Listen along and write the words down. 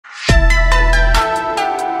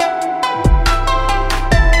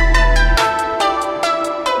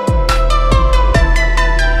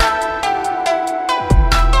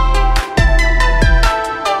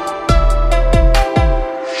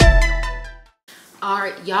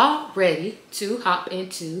Are y'all ready to hop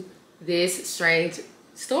into this strange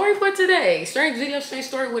story for today? Strange video, strange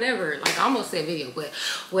story, whatever. Like, I almost said video, but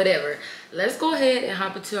whatever. Let's go ahead and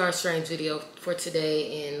hop into our strange video for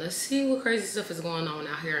today, and let's see what crazy stuff is going on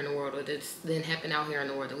out here in the world, or that's then happened out here in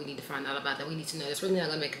the world that we need to find out about, that we need to know. It's really not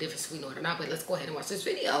gonna make a difference if we know it or not, but let's go ahead and watch this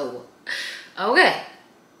video. Okay.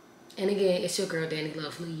 And again, it's your girl,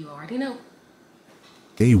 Daniloveely. You already know.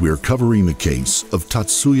 Today we're covering the case of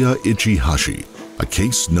Tatsuya Ichihashi, a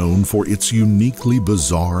case known for its uniquely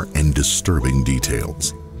bizarre and disturbing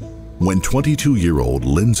details. When 22-year-old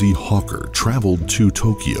Lindsay Hawker traveled to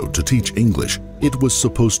Tokyo to teach English, it was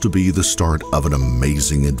supposed to be the start of an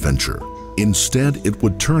amazing adventure. Instead, it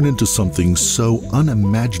would turn into something so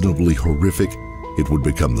unimaginably horrific, it would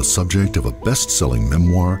become the subject of a best-selling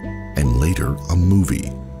memoir and later a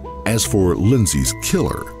movie. As for Lindsay's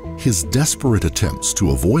killer, his desperate attempts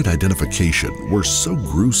to avoid identification were so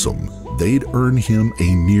gruesome, they'd earn him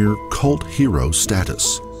a near cult hero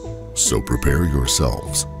status. So prepare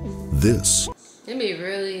yourselves. This It be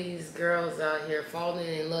really these girls out here falling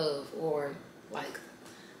in love or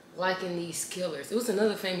liking these killers. It was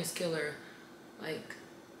another famous killer like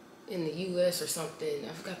in the US or something. I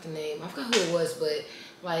forgot the name. I forgot who it was, but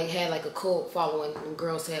like had like a cult following, and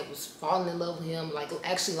girls was falling in love with him, like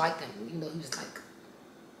actually liked him, even though he was like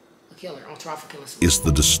a killer on trial for killing someone. is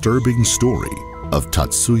the disturbing story of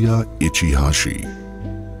Tatsuya Ichihashi.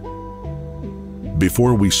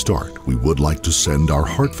 Before we start, we would like to send our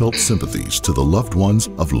heartfelt sympathies to the loved ones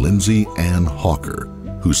of Lindsay Ann Hawker,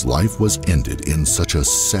 whose life was ended in such a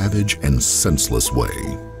savage and senseless way.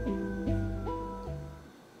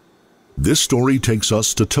 This story takes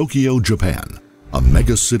us to Tokyo, Japan, a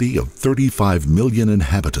megacity of 35 million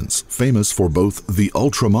inhabitants, famous for both the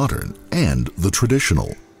ultra-modern and the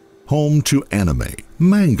traditional. Home to anime,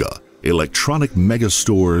 manga, electronic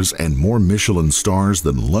megastores, and more Michelin stars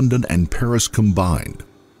than London and Paris combined.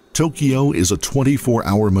 Tokyo is a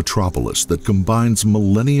 24-hour metropolis that combines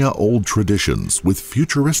millennia-old traditions with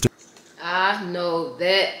futuristic. I know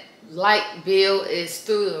that light bill is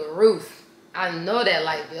through the roof. I know that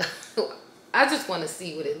light bill. I just want to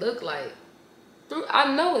see what it looked like.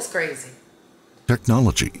 I know it's crazy.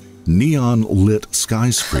 Technology. Neon-lit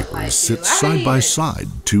skyscrapers sit side by side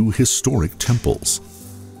to historic temples.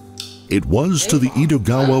 It was to the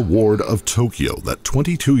Edogawa ward of Tokyo that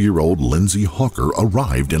 22-year-old Lindsay Hawker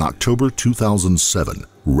arrived in October 2007,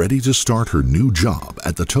 ready to start her new job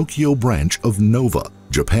at the Tokyo branch of Nova,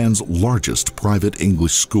 Japan's largest private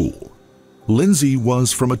English school. Lindsay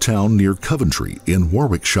was from a town near Coventry in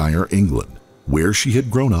Warwickshire, England, where she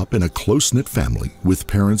had grown up in a close-knit family with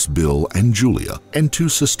parents Bill and Julia and two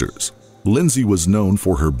sisters. Lindsay was known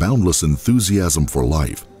for her boundless enthusiasm for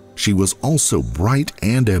life. She was also bright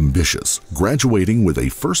and ambitious, graduating with a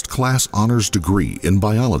first-class honors degree in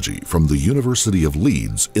biology from the University of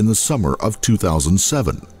Leeds in the summer of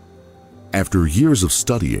 2007. After years of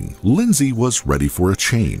studying, Lindsay was ready for a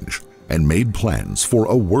change and made plans for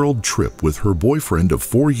a world trip with her boyfriend of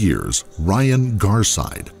 4 years, Ryan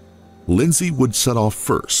Garside. Lindsay would set off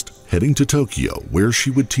first, heading to Tokyo, where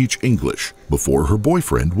she would teach English before her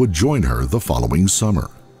boyfriend would join her the following summer.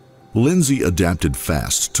 Lindsay adapted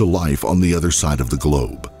fast to life on the other side of the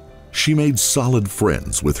globe. She made solid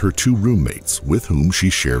friends with her two roommates, with whom she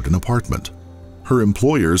shared an apartment. Her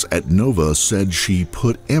employers at Nova said she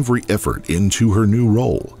put every effort into her new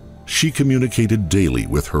role. She communicated daily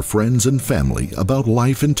with her friends and family about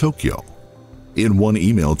life in Tokyo. In one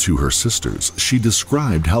email to her sisters, she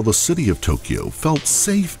described how the city of Tokyo felt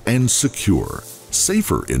safe and secure,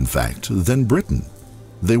 safer, in fact, than Britain.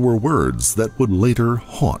 They were words that would later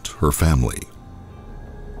haunt her family.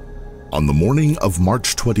 On the morning of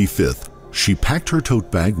March 25th, she packed her tote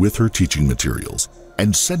bag with her teaching materials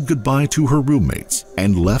and said goodbye to her roommates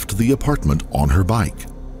and left the apartment on her bike.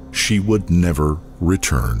 She would never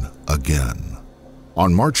return again.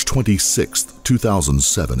 On March 26,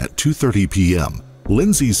 2007 at 2:30 p.m.,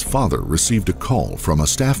 Lindsay's father received a call from a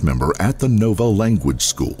staff member at the Nova Language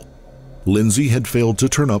School. Lindsay had failed to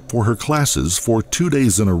turn up for her classes for 2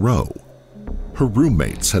 days in a row. Her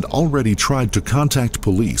roommates had already tried to contact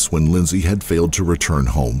police when Lindsay had failed to return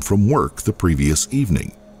home from work the previous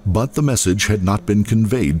evening, but the message had not been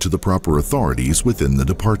conveyed to the proper authorities within the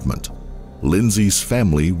department. Lindsay's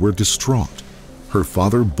family were distraught. Her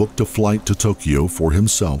father booked a flight to Tokyo for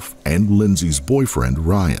himself and Lindsay's boyfriend,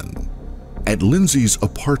 Ryan. At Lindsay's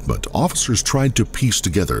apartment, officers tried to piece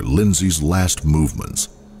together Lindsay's last movements.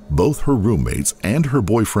 Both her roommates and her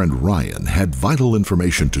boyfriend, Ryan, had vital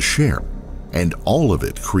information to share, and all of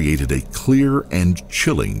it created a clear and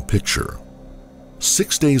chilling picture.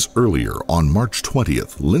 6 days earlier, on March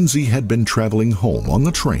 20th, Lindsay had been traveling home on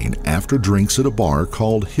the train after drinks at a bar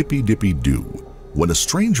called Hippy Dippy Doo when a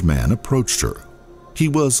strange man approached her. He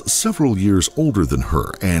was several years older than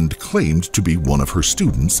her and claimed to be one of her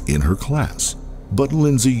students in her class. But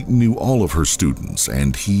Lindsay knew all of her students,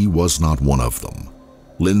 and he was not one of them.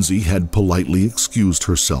 Lindsay had politely excused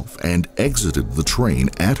herself and exited the train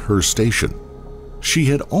at her station. She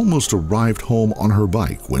had almost arrived home on her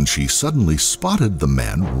bike when she suddenly spotted the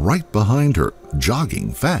man right behind her,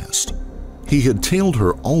 jogging fast. He had tailed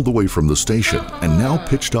her all the way from the station and now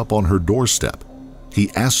pitched up on her doorstep.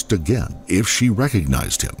 He asked again if she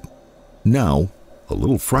recognized him. Now, a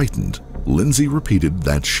little frightened, Lindsay repeated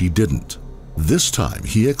that she didn't. This time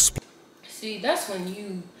he explained. See, that's when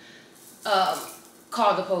you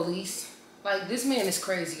call the police. Like, this man is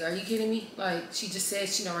crazy. Are you kidding me? Like, she just said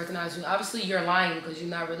she don't recognize you. Obviously, you're lying because you're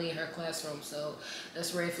not really in her classroom. So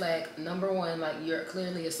that's red flag number one. Like, you're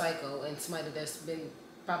clearly a psycho and somebody that's been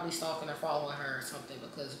probably stalking or following her or something.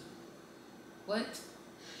 Because what?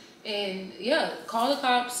 And yeah, call the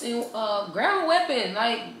cops and grab a weapon.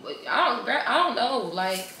 Like, I don't know.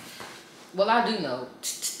 Like, well, I do know.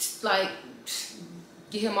 Like,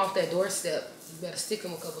 get him off that doorstep. You better stick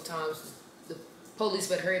him a couple times. The police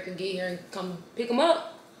better hurry up and get here and come pick him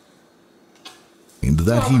up.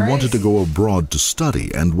 That he wanted to go abroad to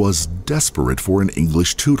study and was desperate for an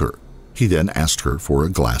English tutor. He then asked her for a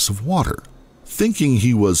glass of water. Thinking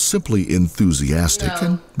he was simply enthusiastic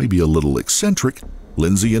and maybe a little eccentric,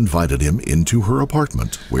 Lindsay invited him into her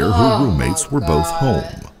apartment where her roommates were both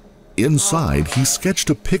home. Inside, he sketched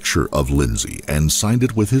a picture of Lindsay and signed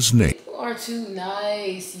it with his name. People are too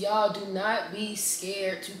nice. Y'all do not be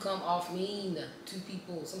scared to come off mean to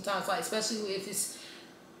people. Sometimes, like, especially if it's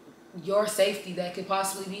your safety that could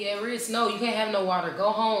possibly be at risk. No, you can't have no water.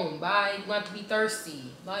 Go home. Bye. You want to be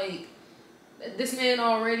thirsty. Like, this man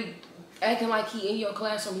already acting like he in your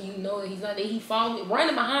classroom and you know that he's not there. He following,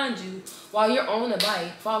 running behind you while you're on the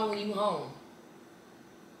bike, following you home.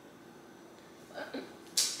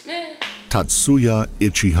 Man. Tatsuya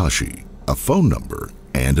Ichihashi, a phone number,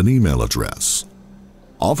 and an email address.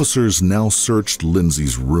 Officers now searched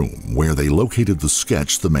Lindsay's room where they located the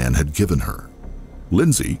sketch the man had given her.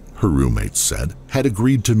 Lindsay, her roommates said, had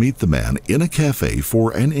agreed to meet the man in a cafe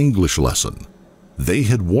for an English lesson. They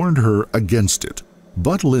had warned her against it,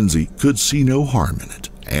 but Lindsay could see no harm in it,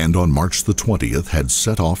 and on March the 20th had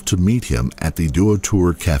set off to meet him at the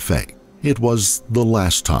Duotour Cafe. It was the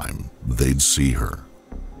last time they'd see her.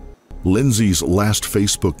 Lindsay's last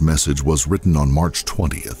Facebook message was written on March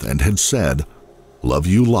 20th and had said, "Love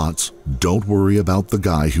you lots. Don't worry about the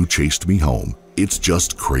guy who chased me home. It's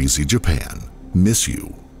just crazy Japan. Miss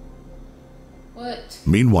you." What?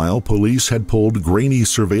 Meanwhile, police had pulled grainy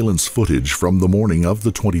surveillance footage from the morning of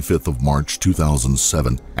the 25th of March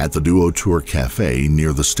 2007 at the Duotour Cafe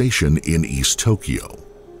near the station in East Tokyo.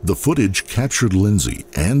 The footage captured Lindsay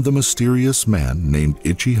and the mysterious man named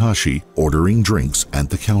Ichihashi ordering drinks at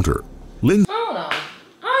the counter. Hold on.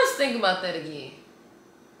 I was thinking about that again.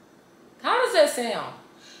 How does that sound?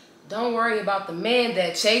 Don't worry about the man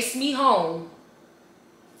that chased me home.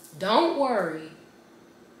 Don't worry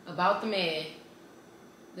about the man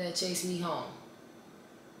that chased me home.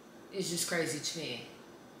 It's just crazy Japan.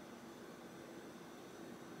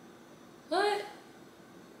 What?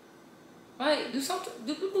 Like,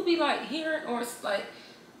 do people be like hearing or like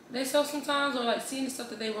they sell sometimes or like seeing the stuff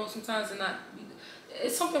that they wrote sometimes and not be,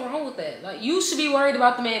 it's something wrong with that. Like, you should be worried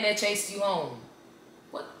about the man that chased you home.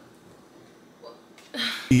 What?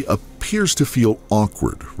 He appears to feel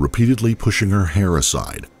awkward, repeatedly pushing her hair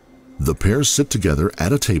aside. The pair sit together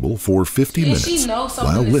at a table for 50 minutes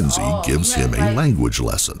while Lindsay gives him a language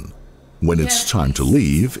lesson. When it's time to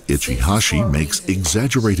leave, Ichihashi makes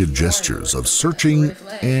exaggerated gestures of searching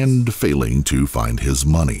and failing to find his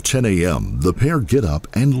money. 10 a.m., the pair get up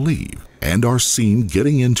and leave and are seen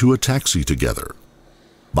getting into a taxi together.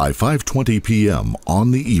 By 5:20 p.m.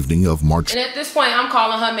 on the evening of March... And at this point, I'm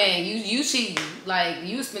calling her man. You cheating. Like,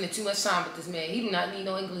 you spending too much time with this man. He do not need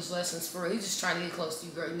no English lessons for real. He's just trying to get close to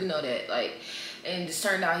you, girl. You know that. Like, and it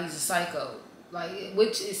turned out he's a psycho. Like,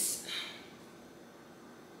 which is...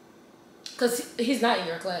 Because he's not in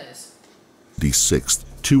your class. The 6th,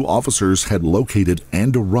 2 officers had located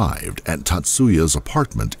and arrived at Tatsuya's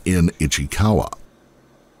apartment in Ichikawa.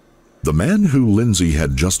 The man who Lindsay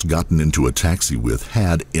had just gotten into a taxi with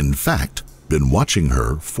had, in fact, been watching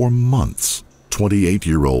her for months.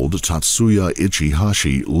 28-year-old Tatsuya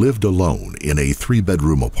Ichihashi lived alone in a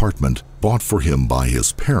 3-bedroom apartment bought for him by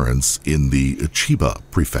his parents in the Chiba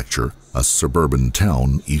Prefecture, a suburban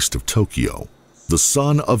town east of Tokyo. The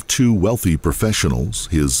son of two wealthy professionals,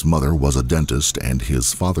 his mother was a dentist and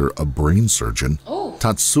his father a brain surgeon,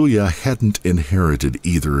 Tatsuya hadn't inherited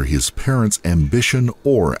either his parents' ambition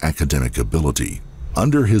or academic ability.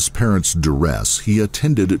 Under his parents' duress, he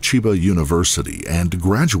attended Chiba University and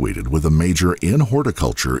graduated with a major in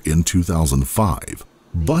horticulture in 2005.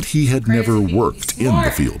 But he had never worked in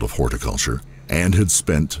the field of horticulture and had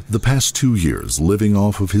spent the past 2 years living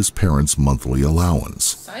off of his parents' monthly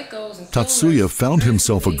allowance. Tatsuya found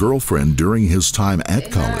himself a girlfriend during his time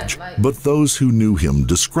at college, but those who knew him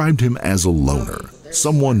described him as a loner,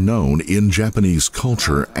 someone known in Japanese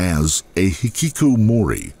culture as a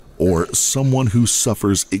hikikomori, or someone who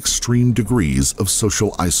suffers extreme degrees of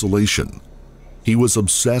social isolation. He was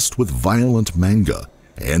obsessed with violent manga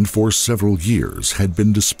and for several years had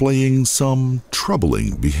been displaying some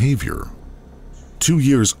troubling behavior. 2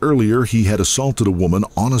 years earlier, he had assaulted a woman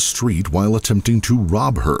on a street while attempting to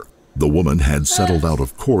rob her. The woman had settled out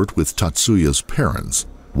of court with Tatsuya's parents.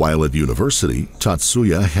 While at university,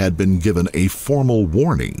 Tatsuya had been given a formal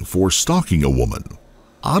warning for stalking a woman.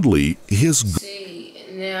 Oddly, his... See,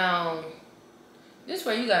 now, this is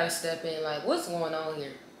where you gotta step in, like, what's going on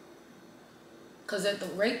here? Because at the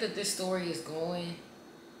rate that this story is going,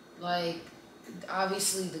 like,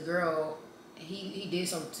 obviously the girl... He did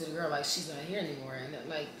something to the girl, like she's not here anymore, and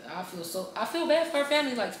like I feel bad for her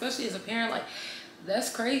family, like especially as a parent, like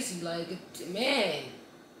that's crazy. Like man,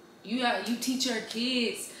 you teach your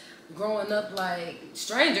kids growing up like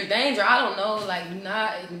stranger danger. I don't know, like do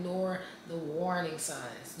not ignore the warning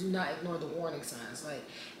signs. Do not ignore the warning signs. Like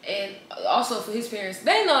and also for his parents,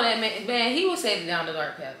 they know that man he was headed down the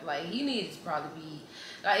dark path. Like he needs to probably be.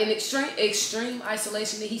 Like in extreme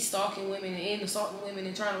isolation that he's stalking women and assaulting women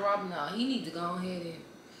and trying to rob them. Now he needs to go ahead and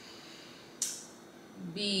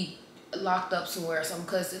be locked up somewhere or something.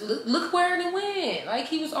 Cause look where it went. Like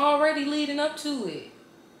he was already leading up to it.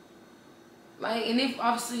 Like and if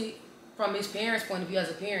obviously from his parents' point of view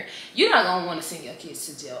as a parent, you're not gonna want to send your kids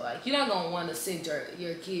to jail. Like you're not gonna want to send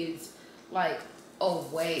your kids like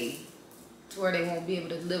away to where they won't be able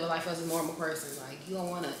to live a life as a normal person. Like you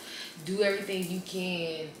don't want to do everything you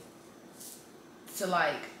can to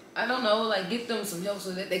like I don't know, like get them some help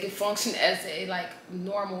so that they can function as a like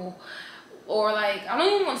normal, or like I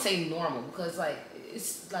don't even want to say normal because like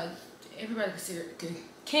it's like everybody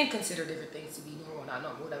can consider different things to be normal, not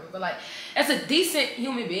normal, whatever. But like as a decent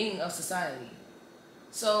human being of society,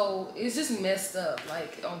 so it's just messed up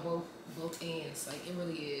like on both ends. Like it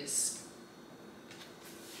really is.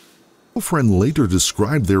 Girlfriend later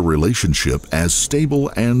described their relationship as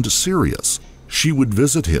stable and serious. She would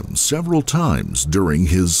visit him several times during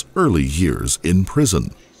his early years in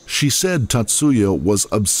prison. She said Tatsuya was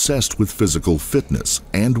obsessed with physical fitness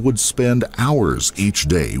and would spend hours each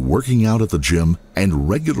day working out at the gym and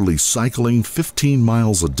regularly cycling 15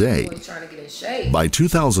 miles a day. By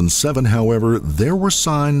 2007, however, there were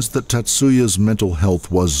signs that Tatsuya's mental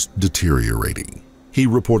health was deteriorating. He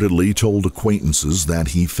reportedly told acquaintances that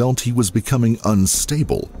he felt he was becoming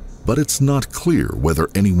unstable, but it's not clear whether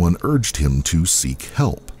anyone urged him to seek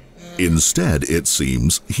help. Instead, it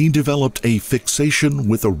seems, he developed a fixation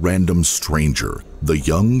with a random stranger, the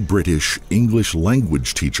young British English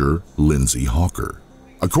language teacher Lindsay Hawker.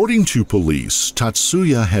 According to police,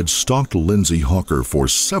 Tatsuya had stalked Lindsay Hawker for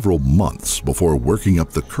several months before working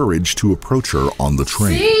up the courage to approach her on the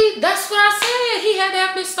train. See, that's what I said. He had to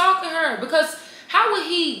have been stalking her because how would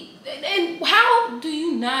he, and how do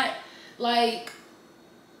you not, like,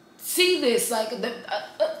 see this? Like,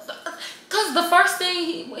 because the first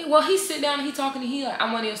thing, he's sitting down and he's talking to he like,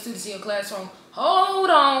 I'm one of your students in your classroom. Hold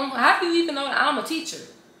on. How do you even know that I'm a teacher?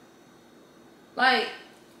 Like,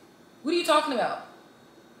 what are you talking about?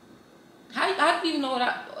 How do you even know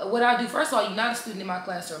what I do? First of all, you're not a student in my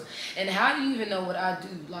classroom. And how do you even know what I do,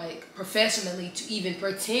 like, professionally to even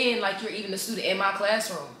pretend like you're even a student in my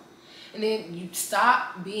classroom? And then you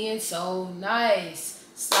stop being so nice.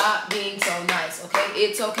 Stop being so nice, okay?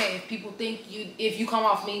 It's okay if people think if you come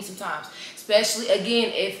off mean sometimes. Especially,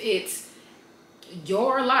 again, if it's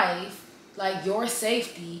your life, like your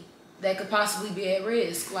safety, that could possibly be at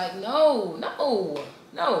risk. Like, no. Oh,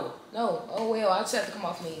 well, I just have to come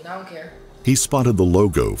off mean. I don't care. He spotted the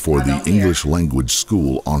logo for the English language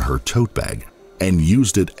school on her tote bag and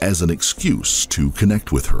used it as an excuse to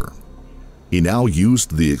connect with her. He now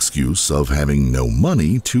used the excuse of having no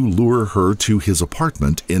money to lure her to his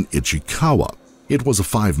apartment in Ichikawa. It was a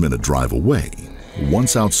 5-minute drive away.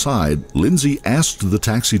 Once outside, Lindsay asked the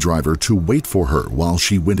taxi driver to wait for her while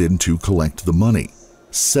she went in to collect the money.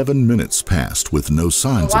 7 minutes passed with no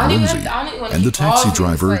signs of Lindsay, and the taxi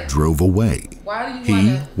driver drove away.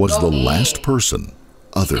 He was the last person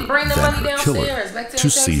other than her killer to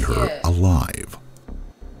see her alive.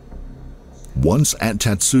 Once at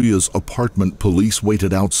Tatsuya's apartment, police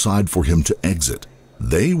waited outside for him to exit.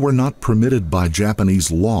 They were not permitted by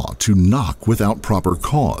Japanese law to knock without proper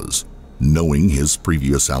cause. Knowing his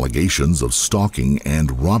previous allegations of stalking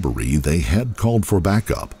and robbery, they had called for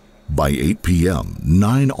backup. By 8 p.m.,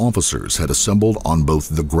 9 officers had assembled on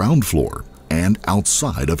both the ground floor and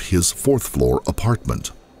outside of his 4th floor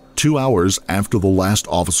apartment. 2 hours after the last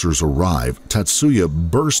officers arrived, Tatsuya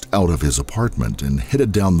burst out of his apartment and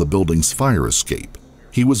headed down the building's fire escape.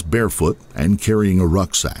 He was barefoot and carrying a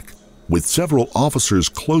rucksack. With several officers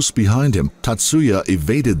close behind him, Tatsuya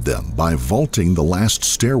evaded them by vaulting the last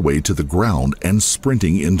stairway to the ground and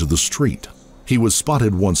sprinting into the street. He was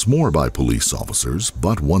spotted once more by police officers,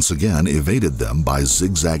 but once again evaded them by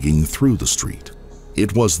zigzagging through the street.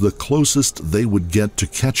 It was the closest they would get to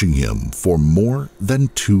catching him for more than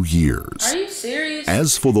 2 years. Are you serious?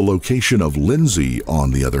 As for the location of Lindsay,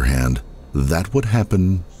 on the other hand, that would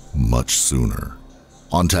happen much sooner.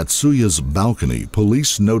 On Tatsuya's balcony,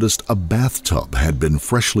 police noticed a bathtub had been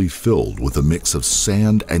freshly filled with a mix of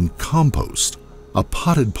sand and compost. A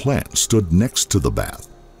potted plant stood next to the bath,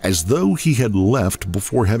 as though he had left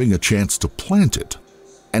before having a chance to plant it.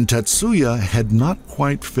 And Tatsuya had not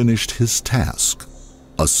quite finished his task.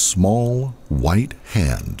 A small white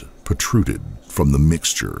hand protruded from the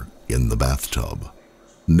mixture in the bathtub.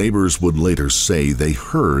 Neighbors would later say they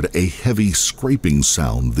heard a heavy scraping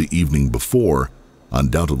sound the evening before,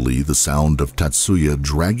 undoubtedly the sound of Tatsuya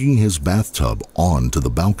dragging his bathtub onto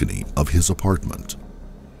the balcony of his apartment.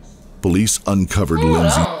 Police uncovered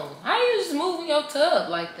Lindsay. How you just moving your tub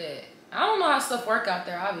like that? I don't know how stuff work out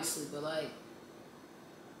there, obviously, but like,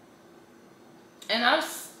 and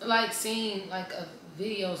I've like seen like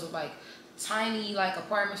videos of like tiny like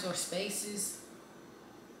apartments or spaces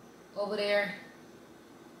over there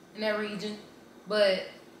in that region, but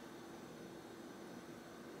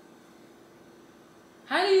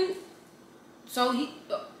how do you, so he,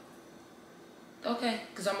 okay,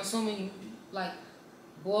 because I'm assuming you like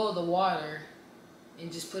boil the water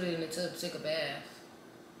and just put it in the tub to take a bath.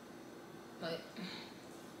 Like,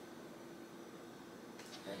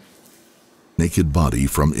 naked body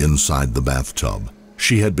from inside the bathtub.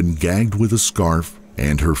 She had been gagged with a scarf,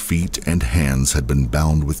 and her feet and hands had been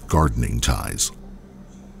bound with gardening ties.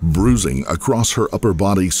 Bruising across her upper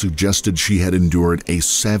body suggested she had endured a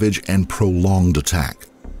savage and prolonged attack.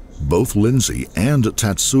 Both Lindsay and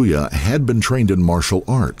Tatsuya had been trained in martial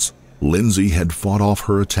arts. Lindsay had fought off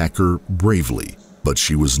her attacker bravely, but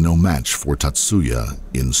she was no match for Tatsuya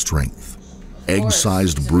in strength.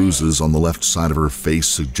 Egg-sized bruises on the left side of her face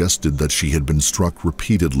suggested that she had been struck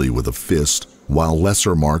repeatedly with a fist, while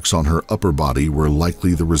lesser marks on her upper body were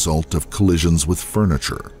likely the result of collisions with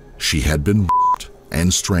furniture. She had been raped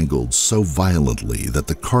and strangled so violently that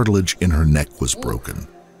the cartilage in her neck was broken.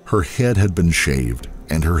 Her head had been shaved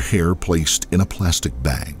and her hair placed in a plastic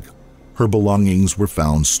bag. Her belongings were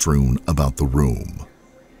found strewn about the room.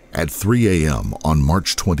 At 3 a.m. on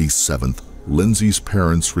March 27th, Lindsay's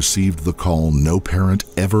parents received the call no parent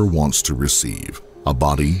ever wants to receive. A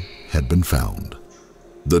body had been found.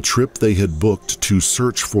 The trip they had booked to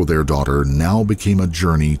search for their daughter now became a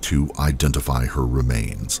journey to identify her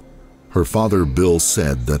remains. Her father, Bill,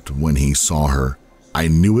 said that when he saw her, "I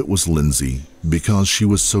knew it was Lindsay because she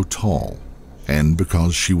was so tall and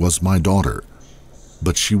because she was my daughter,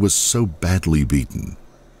 but she was so badly beaten.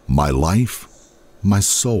 My life, my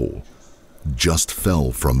soul, just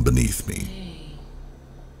fell from beneath me."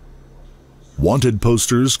 Wanted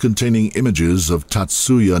posters containing images of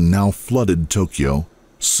Tatsuya now flooded Tokyo.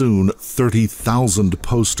 Soon, 30,000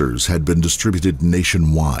 posters had been distributed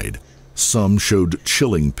nationwide. Some showed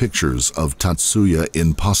chilling pictures of Tatsuya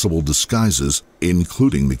in possible disguises,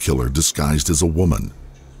 including the killer disguised as a woman.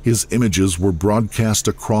 His images were broadcast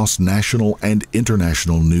across national and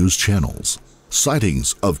international news channels.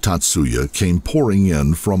 Sightings of Tatsuya came pouring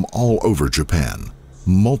in from all over Japan.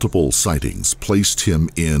 Multiple sightings placed him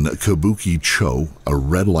in Kabuki-cho, a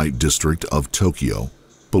red light district of Tokyo.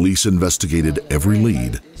 Police investigated every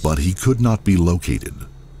lead, but he could not be located.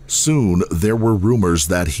 Soon, there were rumors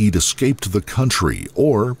that he'd escaped the country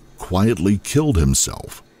or quietly killed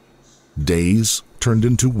himself. Days turned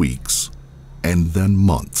into weeks, and then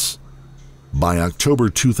months. By October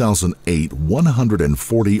 2008,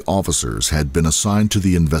 140 officers had been assigned to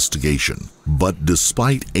the investigation, but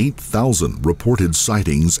despite 8,000 reported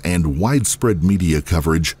sightings and widespread media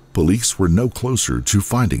coverage, police were no closer to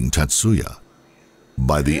finding Tatsuya.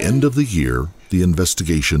 By the end of the year, the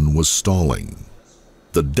investigation was stalling.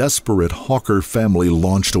 The desperate Hawker family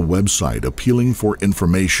launched a website appealing for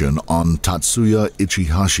information on Tatsuya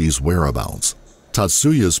Ichihashi's whereabouts.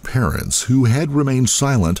 Tatsuya's parents, who had remained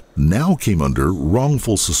silent, now came under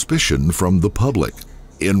wrongful suspicion from the public.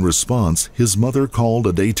 In response, his mother called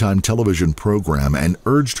a daytime television program and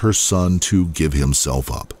urged her son to give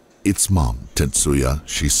himself up. "It's Mom, Tatsuya,"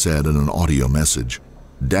 she said in an audio message.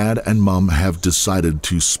 "Dad and Mom have decided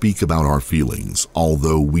to speak about our feelings,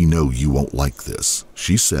 although we know you won't like this,"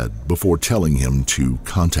 she said before telling him to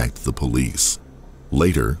contact the police.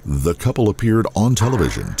 Later, the couple appeared on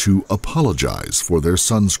television to apologize for their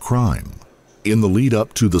son's crime. In the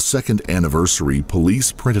lead-up to the second anniversary,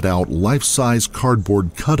 police printed out life-size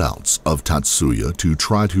cardboard cutouts of Tatsuya to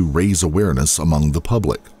try to raise awareness among the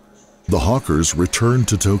public. The Hawkers returned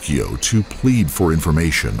to Tokyo to plead for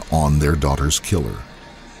information on their daughter's killer.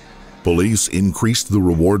 Police increased the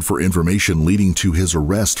reward for information leading to his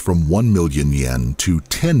arrest from 1 million yen to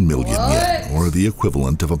 10 million yen, or the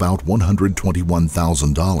equivalent of about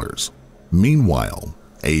 $121,000. Meanwhile,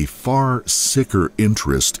 a far sicker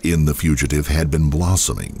interest in the fugitive had been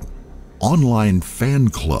blossoming. Online fan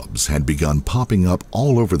clubs had begun popping up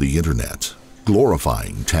all over the internet,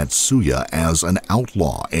 glorifying Tatsuya as an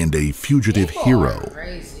outlaw and a fugitive hero.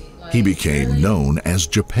 He became known as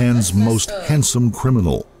Japan's most handsome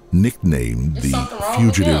criminal, nicknamed the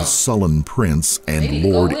Fugitive Sullen Prince and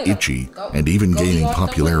Lord Ichi, and even gaining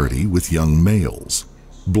popularity with young males.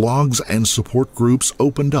 Blogs and support groups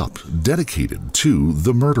opened up, dedicated to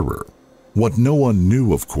the murderer. What no one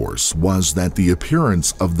knew, of course, was that the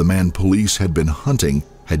appearance of the man police had been hunting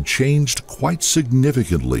had changed quite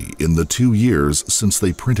significantly in the 2 years since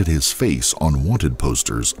they printed his face on wanted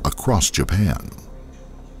posters across Japan.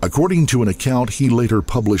 According to an account he later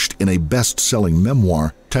published in a best-selling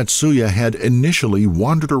memoir, Tatsuya had initially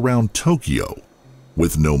wandered around Tokyo.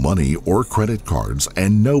 With no money or credit cards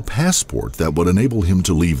and no passport that would enable him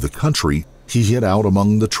to leave the country, he hid out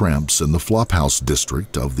among the tramps in the Flophouse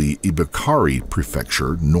district of the Ibukari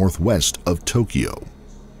prefecture northwest of Tokyo.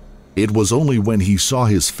 It was only when he saw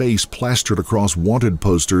his face plastered across wanted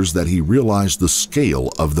posters that he realized the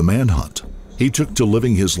scale of the manhunt. He took to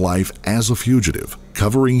living his life as a fugitive,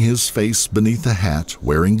 covering his face beneath a hat,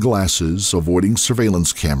 wearing glasses, avoiding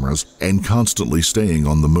surveillance cameras, and constantly staying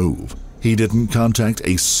on the move. He didn't contact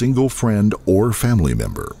a single friend or family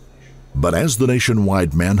member. But as the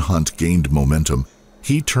nationwide manhunt gained momentum,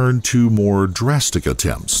 he turned to more drastic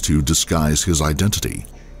attempts to disguise his identity.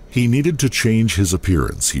 He needed to change his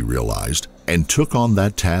appearance, he realized, and took on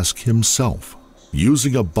that task himself.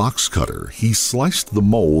 Using a box cutter, he sliced the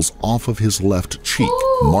moles off of his left cheek,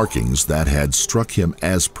 markings that had struck him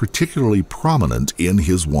as particularly prominent in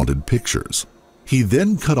his wanted pictures. He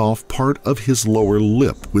then cut off part of his lower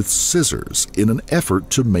lip with scissors in an effort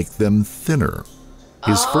to make them thinner.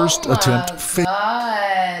 His first attempt failed.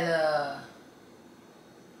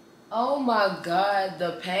 Oh my God,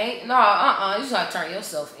 the paint? No, you just gotta turn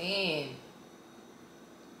yourself in.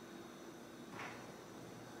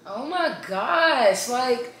 Oh my gosh,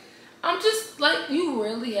 like, I'm just, like, you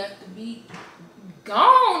really have to be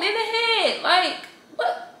gone in the head. Like,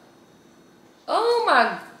 what? Oh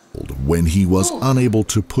my. When he was unable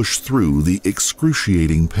to push through the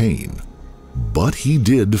excruciating pain. But he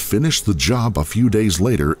did finish the job a few days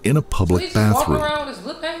later in a public bathroom.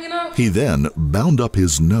 He then bound up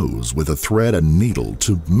his nose with a thread and needle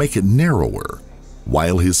to make it narrower.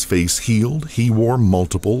 While his face healed, he wore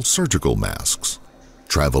multiple surgical masks.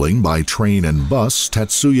 Traveling by train and bus,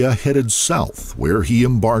 Tatsuya headed south, where he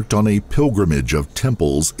embarked on a pilgrimage of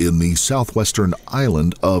temples in the southwestern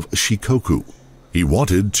island of Shikoku. He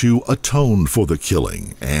wanted to atone for the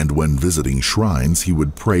killing, and when visiting shrines, he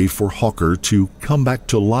would pray for Hawker to come back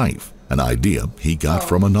to life, an idea he got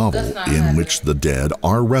from a novel in which the dead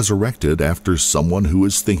are resurrected after someone who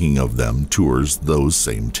is thinking of them tours those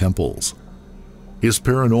same temples. His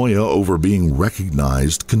paranoia over being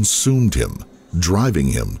recognized consumed him, driving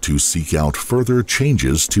him to seek out further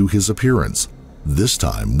changes to his appearance, this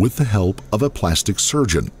time with the help of a plastic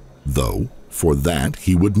surgeon, though for that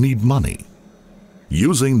he would need money.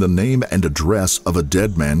 Using the name and address of a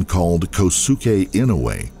dead man called Kosuke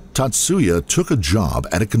Inoue, Tatsuya took a job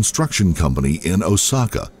at a construction company in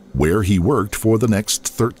Osaka, where he worked for the next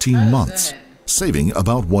 13 months, saving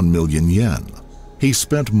about 1 million yen. He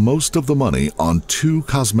spent most of the money on 2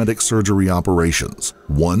 cosmetic surgery operations,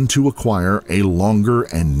 one to acquire a longer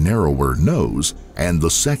and narrower nose, and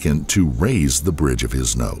the second to raise the bridge of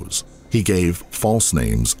his nose. He gave false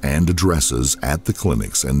names and addresses at the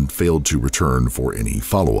clinics and failed to return for any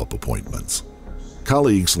follow-up appointments.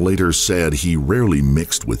 Colleagues later said he rarely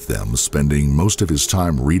mixed with them, spending most of his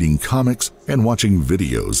time reading comics and watching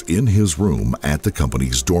videos in his room at the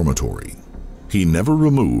company's dormitory. He never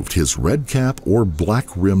removed his red cap or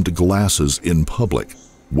black-rimmed glasses in public.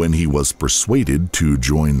 When he was persuaded to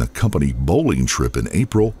join the company bowling trip in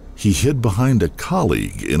April, he hid behind a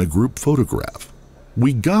colleague in a group photograph.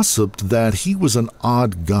 We gossiped that he was an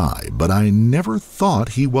odd guy, but I never thought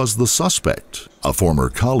he was the suspect, a former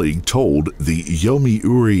colleague told the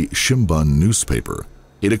Yomiuri Shimbun newspaper.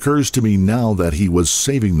 It occurs to me now that he was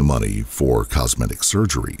saving the money for cosmetic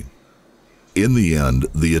surgery. In the end,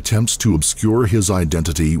 the attempts to obscure his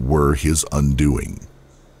identity were his undoing.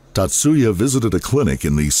 Tatsuya visited a clinic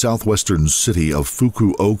in the southwestern city of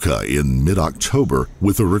Fukuoka in mid-October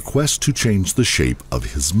with a request to change the shape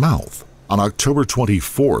of his mouth. On October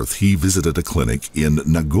 24th, he visited a clinic in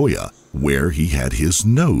Nagoya where he had his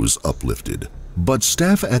nose uplifted. But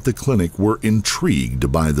staff at the clinic were intrigued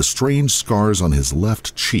by the strange scars on his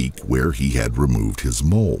left cheek where he had removed his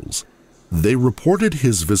moles. They reported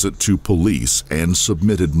his visit to police and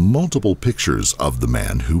submitted multiple pictures of the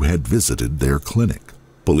man who had visited their clinic.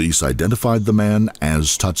 Police identified the man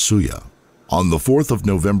as Tatsuya. On the 4th of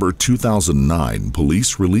November 2009,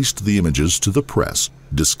 police released the images to the press,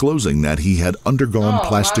 disclosing that he had undergone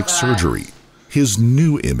plastic surgery. His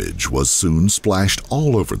new image was soon splashed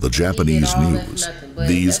all over the Japanese news.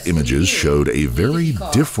 These images showed a very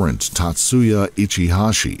different Tatsuya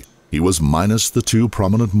Ichihashi. He was minus the two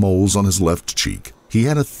prominent moles on his left cheek. He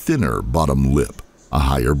had a thinner bottom lip, a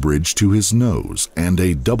higher bridge to his nose, and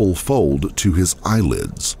a double fold to his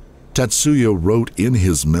eyelids. Tatsuya wrote in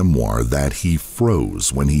his memoir that he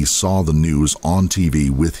froze when he saw the news on TV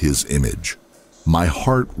with his image. "My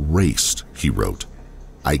heart raced," he wrote.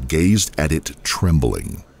 "I gazed at it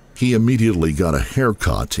trembling." He immediately got a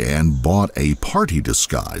haircut and bought a party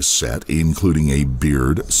disguise set, including a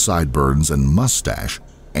beard, sideburns, and mustache,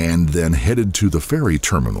 and then headed to the ferry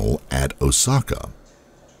terminal at Osaka.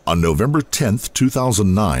 On November 10th,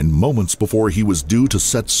 2009, moments before he was due to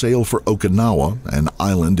set sail for Okinawa, an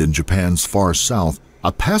island in Japan's far south,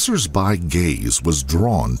 a passer's-by gaze was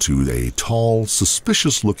drawn to a tall,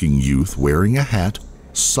 suspicious-looking youth wearing a hat,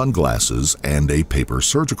 sunglasses, and a paper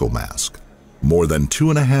surgical mask. More than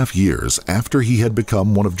 2.5 years after he had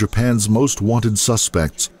become one of Japan's most wanted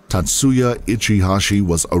suspects, Tatsuya Ichihashi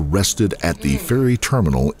was arrested at the ferry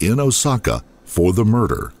terminal in Osaka for the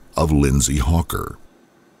murder of Lindsay Hawker.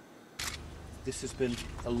 This has been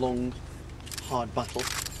a long, hard battle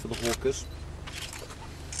for the Hawkers,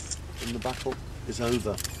 and the battle is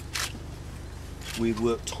over. We've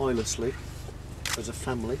worked tirelessly as a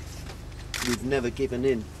family. We've never given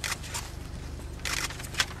in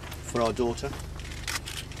for our daughter.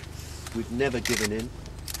 We've never given in.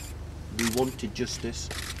 We wanted justice,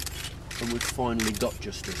 and we've finally got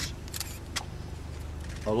justice.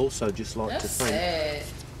 I'll also just like to thank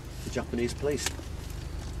the Japanese police.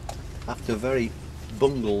 After a very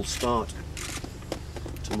bungled start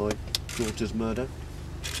to my daughter's murder,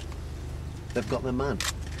 they've got their man.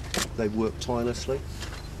 They've worked tirelessly,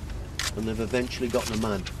 and they've eventually got the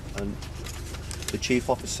man. And the chief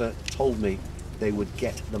officer told me they would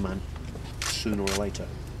get the man sooner or later.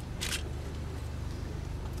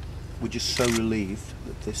 We're just so relieved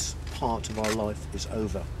that this part of our life is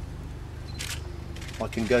over. I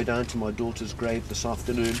can go down to my daughter's grave this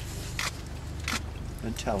afternoon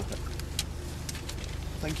and tell her.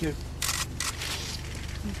 Thank you.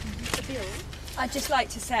 I'd just like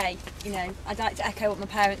to say, you know, I'd like to echo what my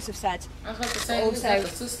parents have said. I was about to say, also,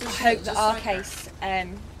 I hope that our case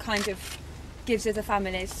kind of gives other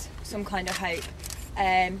families some kind of hope.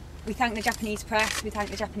 We thank the Japanese press, we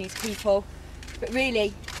thank the Japanese people, but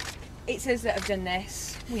really, it's us that have done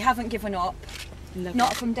this. We haven't given up,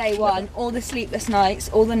 not from day one. All the sleepless nights,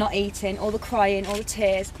 all the not eating, all the crying, all the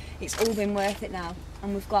tears, it's all been worth it now,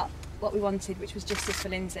 and we've got what we wanted, which was justice for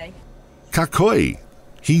Lindsay. Kakoi!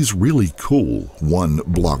 He's really cool, one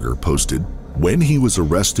blogger posted. When he was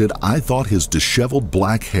arrested, I thought his disheveled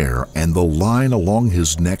black hair and the line along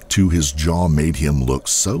his neck to his jaw made him look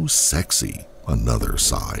so sexy, another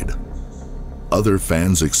sighed. Other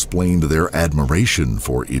fans explained their admiration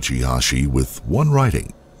for Ichihashi with one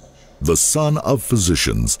writing. The son of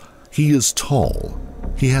physicians, he is tall.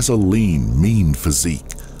 He has a lean, mean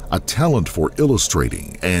physique, a talent for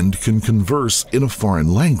illustrating, and can converse in a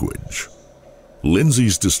foreign language.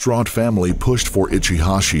 Lindsay's distraught family pushed for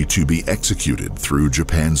Ichihashi to be executed through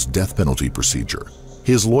Japan's death penalty procedure.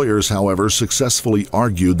 His lawyers, however, successfully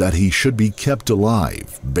argued that he should be kept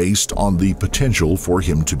alive based on the potential for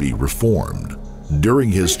him to be reformed.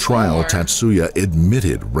 During his trial, Tatsuya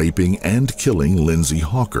admitted raping and killing Lindsay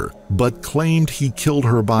Hawker, but claimed he killed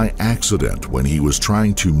her by accident when he was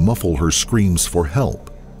trying to muffle her screams for help.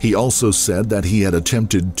 He also said that he had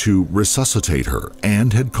attempted to resuscitate her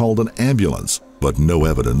and had called an ambulance, but no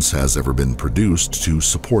evidence has ever been produced to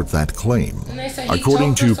support that claim.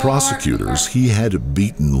 According to prosecutors, he had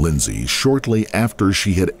beaten Lindsay shortly after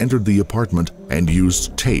she had entered the apartment and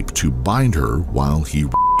used tape to bind her while he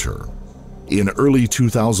raped her. In early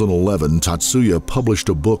 2011, Tatsuya published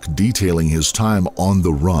a book detailing his time on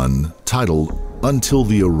the run titled Until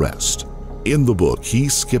the Arrest. In the book, he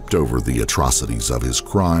skipped over the atrocities of his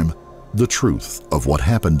crime, the truth of what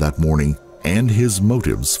happened that morning, and his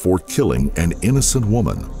motives for killing an innocent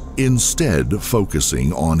woman, instead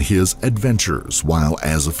focusing on his adventures while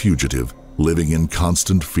as a fugitive, living in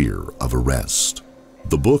constant fear of arrest.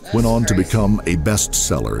 The book went on to become a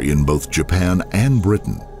bestseller in both Japan and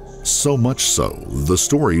Britain. So much so, the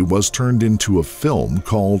story was turned into a film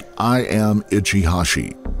called I Am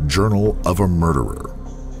Ichihashi, Journal of a Murderer.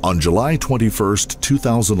 On July 21,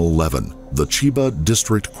 2011, the Chiba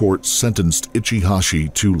District Court sentenced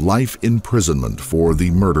Ichihashi to life imprisonment for the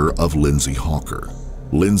murder of Lindsay Hawker.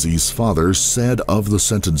 Lindsay's father said of the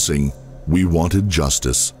sentencing, "We wanted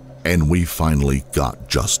justice, and we finally got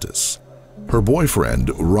justice." Her boyfriend,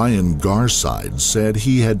 Ryan Garside, said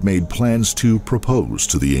he had made plans to propose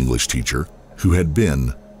to the English teacher, who had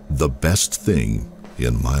been the best thing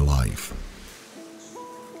in my life.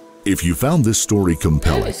 If you found this story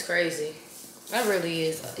compelling... That is crazy. That really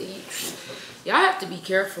is. Y'all have to be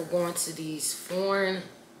careful going to these foreign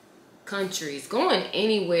countries. Going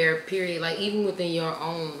anywhere, period. Like, even within your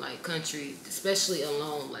own, like, country. Especially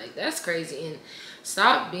alone. Like, that's crazy. And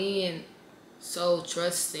stop being so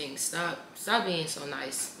trusting. Stop being so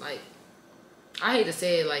nice. Like, I hate to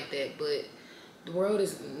say it like that, but the world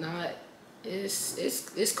is not...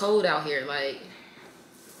 It's cold out here. Like,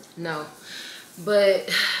 no. But...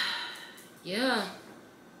 yeah,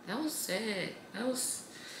 that was sad. That's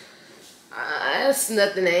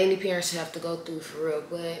nothing that any parents should have to go through, for real.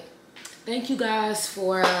 But thank you guys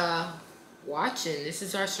for watching. This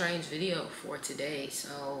is our strange video for today.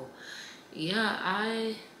 So yeah,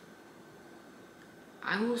 I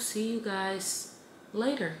will see you guys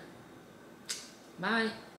later. Bye.